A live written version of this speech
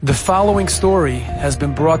The following story has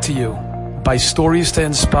been brought to you by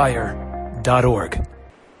StoriesToInspire.org.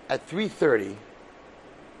 At 3:30,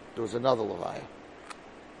 there was another levaya.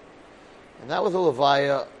 And that was a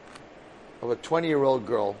levaya of a 20-year-old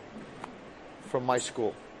girl from my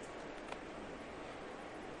school,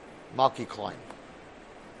 Malki Klein,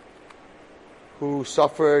 who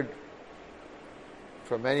suffered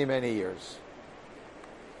for many, many years.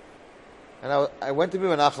 And I went to be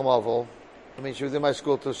Menachem Oval. She was in my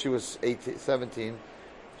school till she was 17.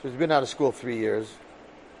 She's been out of school 3 years.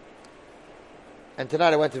 And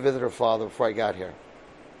tonight I went to visit her father before I got here.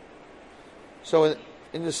 So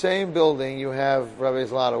in the same building, you have Rabbi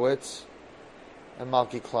Zlotowitz and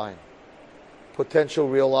Malki Klein. Potential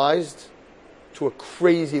realized to a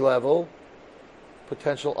crazy level.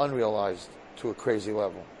 Potential unrealized to a crazy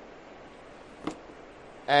level.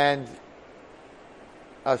 And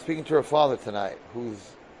I was speaking to her father tonight,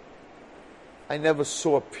 I never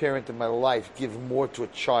saw a parent in my life give more to a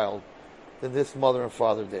child than this mother and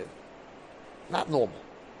father did. Not normal.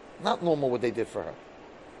 Not normal what they did for her.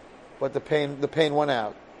 But the pain won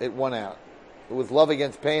out. It won out. It was love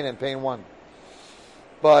against pain, and pain won.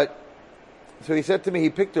 But, so he said to me, he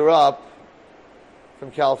picked her up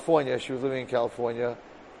from California. She was living in California.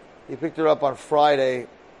 He picked her up on Friday,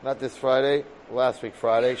 not this Friday, last week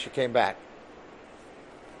Friday. She came back.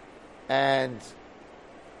 And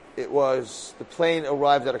the plane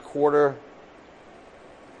arrived at 6:45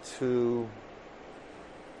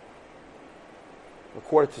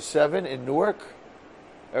 to 7 in Newark,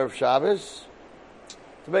 Erev Shabbos.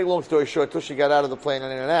 To make a long story short, till she got out of the plane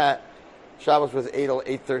and that, Shabbos was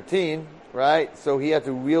 8:13, right? So he had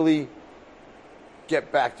to really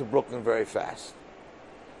get back to Brooklyn very fast.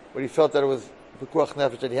 But he felt that it was Pekuach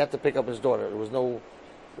Nefesh, that he had to pick up his daughter. There was no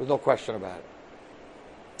question about it.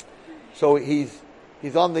 So he's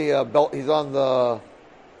on the belt. He's on the,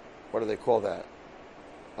 what do they call that?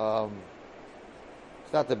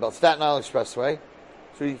 It's not the belt. Staten Island Expressway.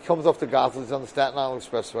 So he comes off the Gotham. He's on the Staten Island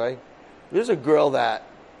Expressway. There's a girl that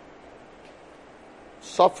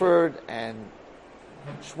suffered and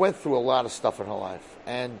just went through a lot of stuff in her life.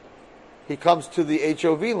 And he comes to the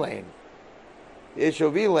HOV lane. The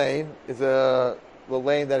HOV lane is the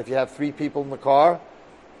lane that if you have 3 people in the car.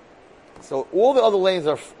 So all the other lanes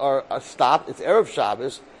are stopped. It's Erev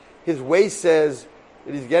Shabbos. His Waze says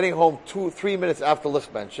that he's getting home 2-3 minutes after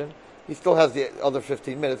Lichbenchen. He still has the other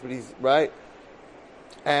 15 minutes, but he's right.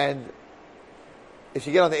 And if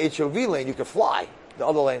you get on the HOV lane, you can fly the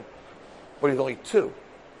other lane, but he's only 2.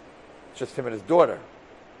 It's just him and his daughter.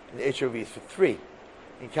 And the HOV is for 3.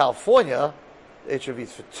 In California, the HOV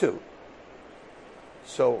is for 2.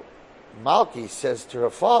 So Malki says to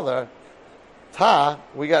her father,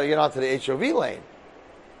 we got to get onto the HOV lane.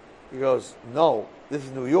 He goes, no, this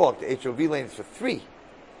is New York. The HOV lane is for 3.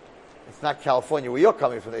 It's not California where you're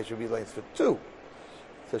coming from. The HOV lane is for 2.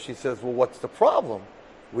 So she says, well, what's the problem?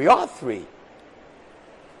 We are 3.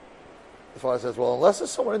 The father says, well, unless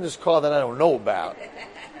there's someone in this car that I don't know about,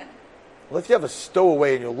 unless you have a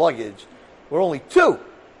stowaway in your luggage, we're only 2.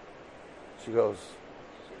 She goes,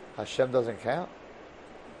 Hashem doesn't count?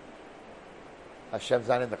 Hashem's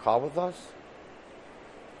not in the car with us?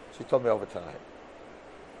 She told me over tonight.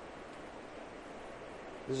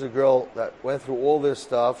 This is a girl that went through all this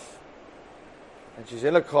stuff, and she's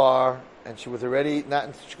in a car, and she was already not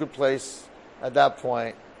in such a good place at that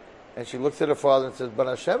point, and she looks at her father and says, but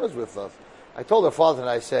Hashem is with us. I told her father, and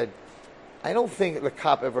I said, I don't think the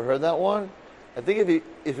cop ever heard that one. I think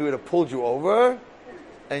if he would have pulled you over,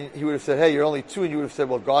 and he would have said, hey, you're only 2, and you would have said,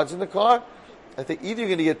 well, God's in the car, I think either you're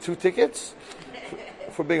going to get 2 tickets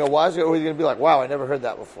for being a wise guy, or you're going to be like, wow, I never heard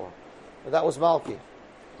that before. But that was Malki.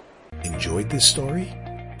 Enjoyed this story?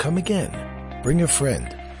 Come again. Bring a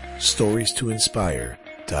friend.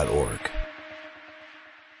 StoriesToInspire.org